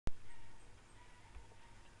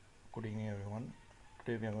Good evening, everyone.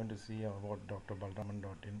 Today we are going to see about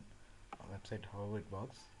drbalraman.in website, how it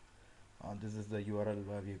works. This is the URL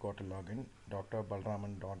where we got to login,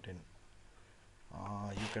 drbalraman.in.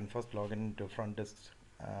 You can first log in to front desk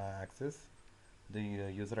access. The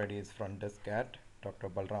user ID is frontdesk at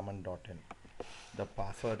drbalraman.in. The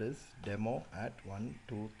password is demo at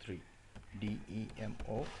 123.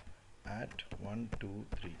 DEMO at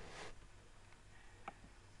 123.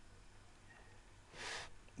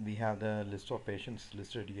 We have the list of patients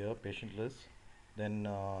listed here, patient list. Then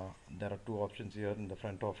there are two options here in the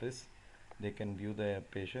front office. They can view the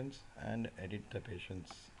patients and edit the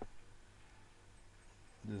patients.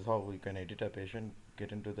 This is how we can edit a patient,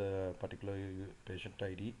 get into the particular patient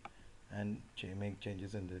ID and make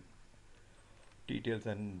changes in the details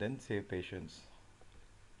and then save patients.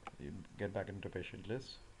 You get back into patient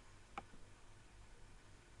list.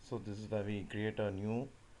 So this is where we create a new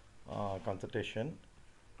consultation.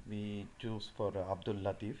 We choose for Abdul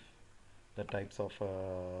Latif. The types of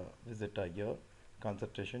visit are here: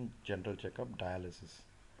 consultation, general checkup, dialysis.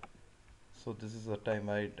 So this is the time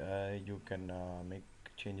you can make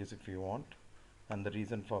changes if you want, and the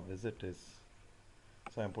reason for visit is,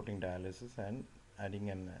 so I'm putting dialysis and adding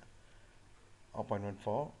an appointment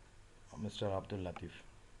for Mr. Abdul Latif.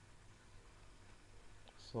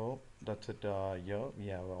 So that's it. Here we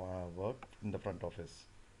have work in the front office.